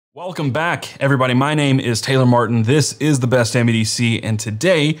Welcome back, everybody. My name is Taylor Martin. This is the best Damn EDC, and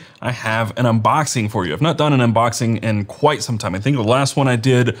today I have an unboxing for you. I've not done an unboxing in quite some time. I think the last one I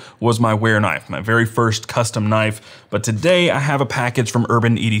did was my wear knife, my very first custom knife. But today I have a package from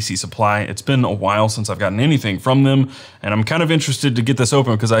Current EDC Supply. It's been a while since I've gotten anything from them, and I'm kind of interested to get this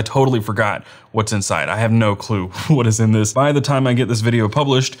open because I totally forgot what's inside. I have no clue what is in this. By the time I get this video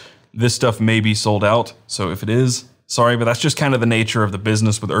published, this stuff may be sold out. So if it is, sorry, but that's just kind of the nature of the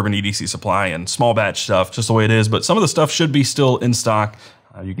business with Current EDC Supply and small batch stuff, just the way it is. But some of the stuff should be still in stock.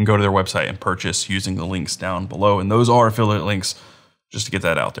 You can go to their website and purchase using the links down below. And those are affiliate links, just to get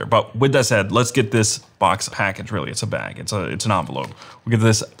that out there. But with that said, let's get this box package. Really, it's a bag. It's an envelope. We'll get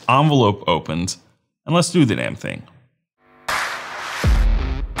this envelope opened and let's do the damn thing.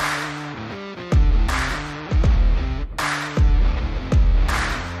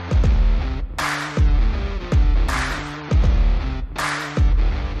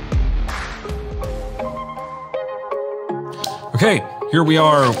 Okay, here we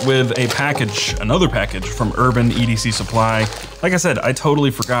are with a package, another package from Current EDC Supply. Like I said, I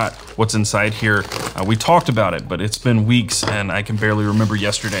totally forgot what's inside here. We talked about it, but it's been weeks and I can barely remember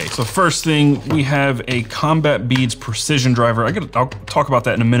yesterday. So first thing, we have a Combat Beads precision driver. I'll talk about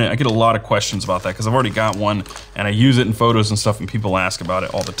that in a minute. I get a lot of questions about that because I've already got one and I use it in photos and stuff and people ask about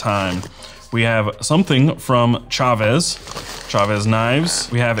it all the time. We have something from Chaves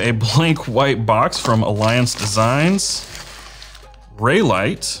knives. We have a blank white box from Alliance Designs.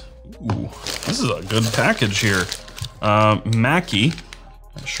 ReyLight. Ooh, this is a good package here. Mackie,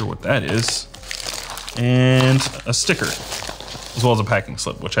 not sure what that is. And a sticker, as well as a packing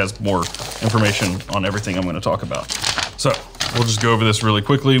slip, which has more information on everything I'm going to talk about. So we'll just go over this really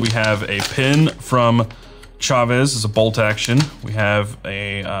quickly. We have a pin from Chaves, it's a bolt action. We have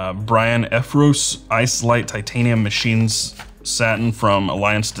a Brian Efros Ice Light Titanium Machines Satin from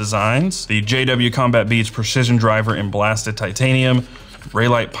Alliance Designs, the JW Combat Beads Precision Driver in Blasted Titanium,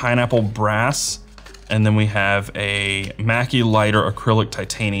 ReyLight Pineapple Brass, and then we have a Mackie Lighter Acrylic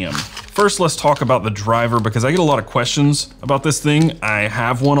Titanium. First, let's talk about the driver because I get a lot of questions about this thing. I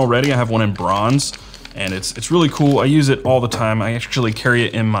have one already. I have one in bronze, and it's really cool. I use it all the time. I actually carry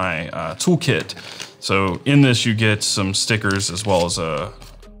it in my toolkit. So in this, you get some stickers as well as a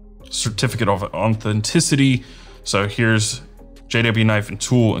certificate of authenticity. So here's JW knife and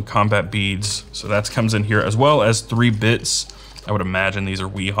tool and combat beads. So that comes in here as well as 3 bits. I would imagine these are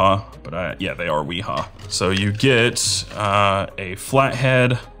Weehaw, but yeah, they are Weehaw. So you get a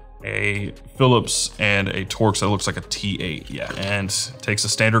flathead, a Phillips, and a Torx that looks like a T8, yeah. And takes a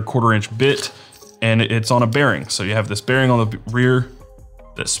standard 1/4" bit and it's on a bearing. So you have this bearing on the rear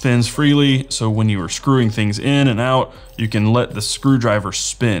that spins freely. So when you are screwing things in and out, you can let the screwdriver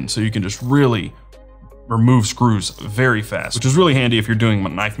spin. So you can just really remove screws very fast, which is really handy if you're doing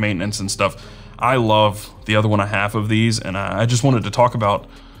knife maintenance and stuff. I love the other one I have of these, and I just wanted to talk about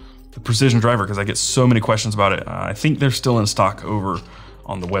the precision driver because I get so many questions about it. I think they're still in stock over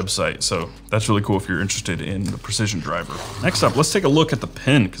on the website, so that's really cool if you're interested in the precision driver. Next up, let's take a look at the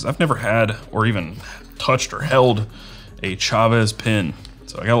pin because I've never had or even touched or held a Chaves pin.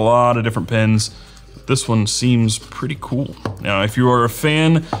 So I got a lot of different pins. This one seems pretty cool. Now, if you are a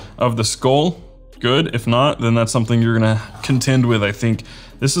fan of the skull, good. If not, then that's something you're gonna contend with, I think.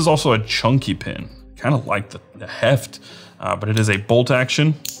 This is also a chunky pin, kind of like the heft, but it is a bolt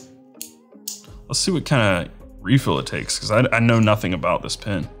action. Let's see what kind of refill it takes, because I know nothing about this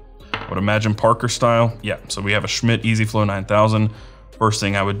pin. I would imagine Parker style. Yeah, so we have a Schmidt EasyFlow 9000. First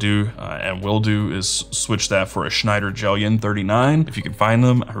thing I would do and will do is switch that for a Schneider Jellion 39. If you can find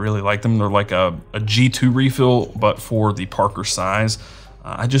them, I really like them. They're like a G2 refill, but for the Parker size.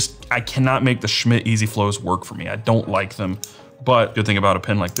 I cannot make the Schmidt EasyFlows work for me. I don't like them. But good thing about a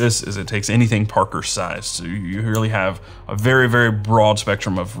pen like this is it takes anything Parker size. So you really have a very, very broad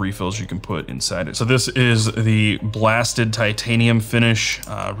spectrum of refills you can put inside it. So this is the blasted titanium finish,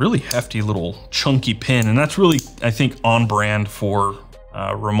 really hefty little chunky pin. And that's really, I think, on brand for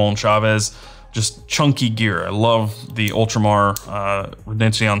Ramon Chaves. Just chunky gear. I love the Ultramar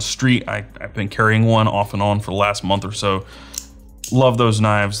Redemption Street. I've been carrying one off and on for the last month or so. Love those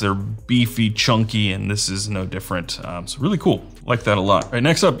knives. They're beefy, chunky, and this is no different. So really cool. Like that a lot. All right,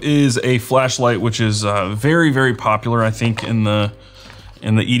 next up is a flashlight, which is very, very popular, I think, in the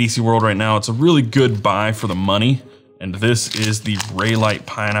EDC world right now. It's a really good buy for the money. And this is the ReyLight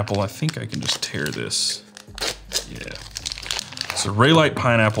Pineapple. I think I can just tear this. Yeah. So ReyLight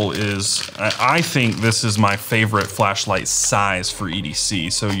Pineapple is, I think this is my favorite flashlight size for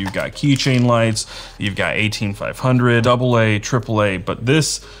EDC. So you've got keychain lights, you've got 18500, AA, AAA, but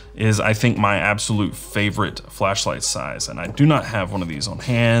this is, I think, my absolute favorite flashlight size. And I do not have one of these on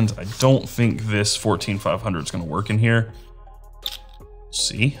hand. I don't think this 14500 is gonna work in here.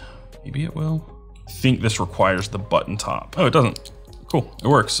 See, maybe it will. I think this requires the button top. Oh, it doesn't. Cool, it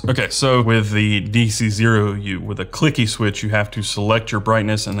works. Okay, so with the DC0, with a clicky switch, you have to select your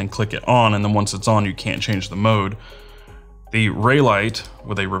brightness and then click it on, and then once it's on, you can't change the mode. The ReyLight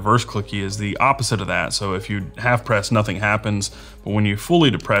with a reverse clicky is the opposite of that. So if you half press, nothing happens, but when you fully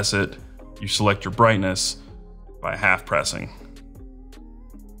depress it, you select your brightness by half pressing.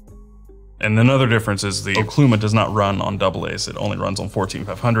 And another difference is the Okluma does not run on AA's, it only runs on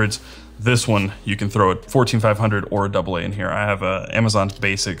 14500s. This one, you can throw a 14500 or a AA in here. I have a Amazon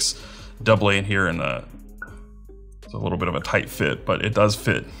Basics AA in here, and it's a little bit of a tight fit, but it does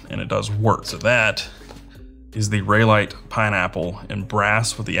fit and it does work. So that is the ReyLight Pineapple in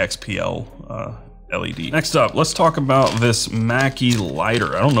brass with the XPL LED. Next up, let's talk about this Mackie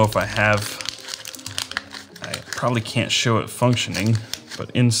Lighter. I don't know if I probably can't show it functioning. But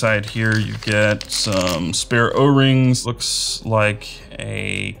inside here you get some spare O-rings, looks like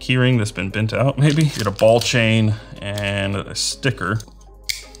a keyring that's been bent out maybe. You get a ball chain and a sticker.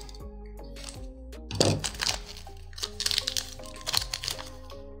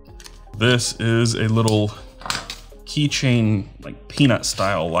 This is a little keychain, like peanut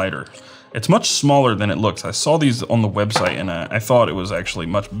style lighter. It's much smaller than it looks. I saw these on the website and I thought it was actually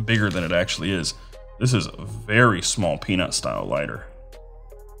much bigger than it actually is. This is a very small peanut style lighter.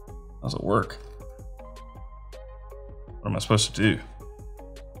 How's it work? What am I supposed to do?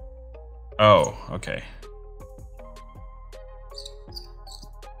 Oh, okay.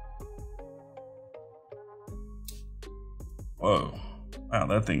 Whoa. Wow,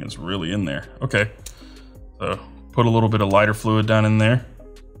 that thing is really in there. Okay. So put a little bit of lighter fluid down in there.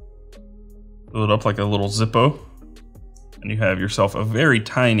 Fill it up like a little Zippo. And you have yourself a very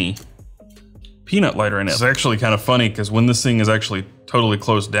tiny peanut lighter in it. It's actually kind of funny because when this thing is actually totally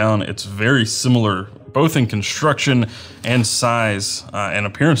closed down, it's very similar, both in construction and size and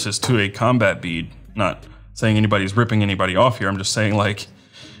appearances, to a combat bead. Not saying anybody's ripping anybody off here. I'm just saying, like,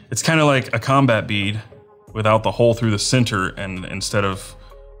 it's kind of like a combat bead without the hole through the center, and instead of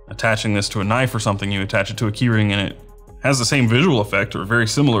attaching this to a knife or something, you attach it to a keyring, and it has the same visual effect, or very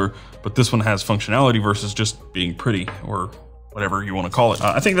similar, but this one has functionality versus just being pretty, or whatever you want to call it.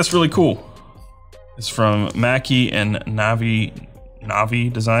 I think that's really cool. It's from Mackie and Navi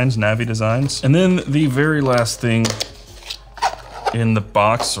Designs. And then the very last thing in the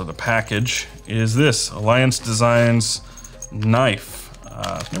box, or the package, is this Alliance Designs knife.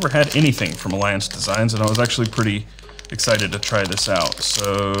 I've never had anything from Alliance Designs, and I was actually pretty excited to try this out.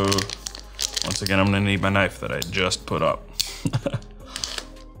 So once again, I'm gonna need my knife that I just put up.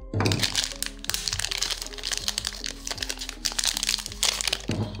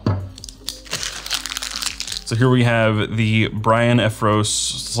 So here we have the Brian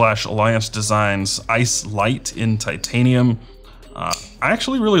Efros / Alliance Designs Ice Lite in titanium. I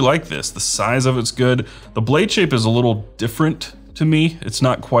actually really like this. The size of it's good. The blade shape is a little different to me. It's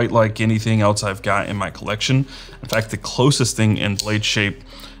not quite like anything else I've got in my collection. In fact, the closest thing in blade shape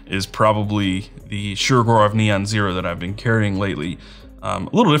is probably the Shurgorov Neon Zero that I've been carrying lately. A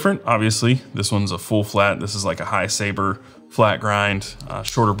little different, obviously. This one's a full flat. This is like a high saber, flat grind,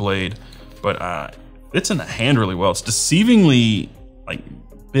 shorter blade, but it's in the hand really well. It's deceivingly like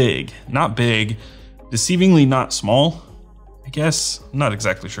big, not big, deceivingly not small, I guess. I'm not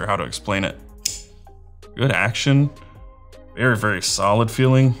exactly sure how to explain it. Good action, very, very solid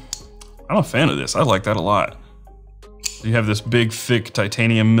feeling. I'm a fan of this. I like that a lot. You have this big, thick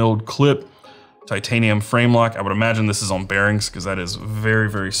titanium milled clip, titanium frame lock. I would imagine this is on bearings because that is very,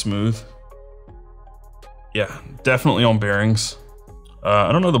 very smooth. Yeah, definitely on bearings.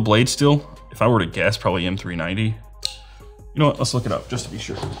 I don't know the blade steel. If I were to guess, probably M390. You know what, let's look it up just to be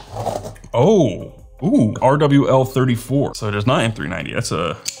sure. Oh, ooh, RWL34. So it is not M390,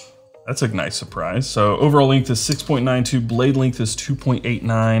 that's a nice surprise. So overall length is 6.92, blade length is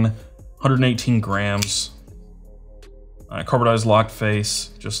 2.89, 118 grams. Carbonized locked face,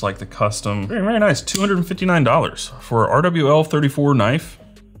 just like the custom. Very, very nice, $259 for RWL34 knife.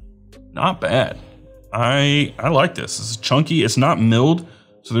 Not bad. I like this. This is chunky, it's not milled.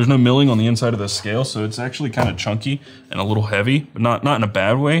 So there's no milling on the inside of the scale, so it's actually kind of chunky and a little heavy, but not in a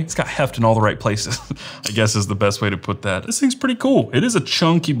bad way. It's got heft in all the right places, I guess is the best way to put that. This thing's pretty cool. It is a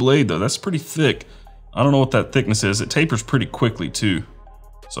chunky blade though, that's pretty thick. I don't know what that thickness is. It tapers pretty quickly too.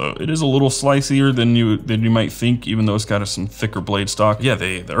 So it is a little slicier than you might think, even though it's got some thicker blade stock. Yeah,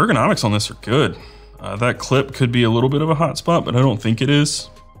 the ergonomics on this are good. That clip could be a little bit of a hot spot, but I don't think it is.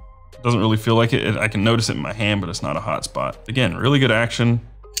 It doesn't really feel like it. I can notice it in my hand, but it's not a hot spot. Again, really good action.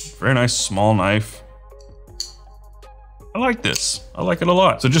 Very nice small knife. I like this. I like it a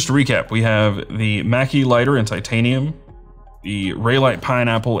lot. So just to recap, we have the Mackie Lighter in titanium, the ReyLight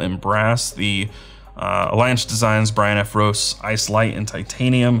Pineapple in brass, the Alliance Designs Brian Efros Ice Light in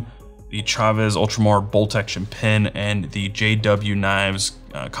titanium, the Chaves Ultramar bolt action pin, and the JW Knives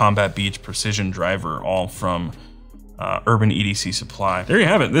Combat Beach Precision Driver, all from Urban EDC Supply. There you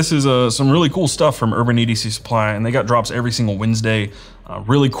have it. This is some really cool stuff from Urban EDC Supply, and they got drops every single Wednesday.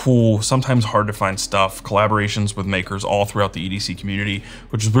 Really cool, sometimes hard to find stuff, collaborations with makers all throughout the EDC community,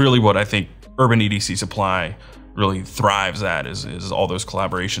 which is really what I think Urban EDC Supply really thrives at, is all those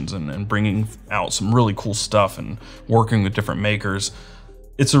collaborations and bringing out some really cool stuff and working with different makers.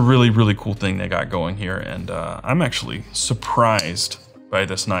 It's a really, really cool thing they got going here, and I'm actually surprised by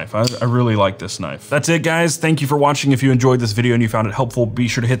this knife. I really like this knife. That's it, guys. Thank you for watching. If you enjoyed this video and you found it helpful, be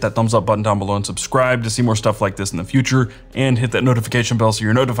sure to hit that thumbs up button down below and subscribe to see more stuff like this in the future, and hit that notification bell so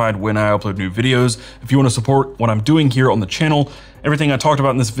you're notified when I upload new videos. If you want to support what I'm doing here on the channel, everything I talked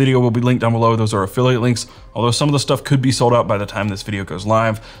about in this video will be linked down below. Those are affiliate links, although some of the stuff could be sold out by the time this video goes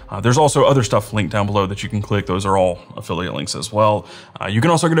live. There's also other stuff linked down below that you can click. Those are all affiliate links as well. You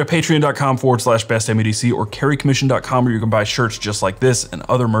can also go to patreon.com/bestdamnedc or carrycommission.com, where you can buy shirts just like this and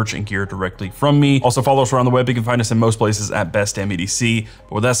other merch and gear directly from me. Also follow us around the web. You can find us in most places at bestdamnedc.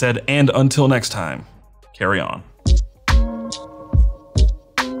 But with that said, and until next time, carry on.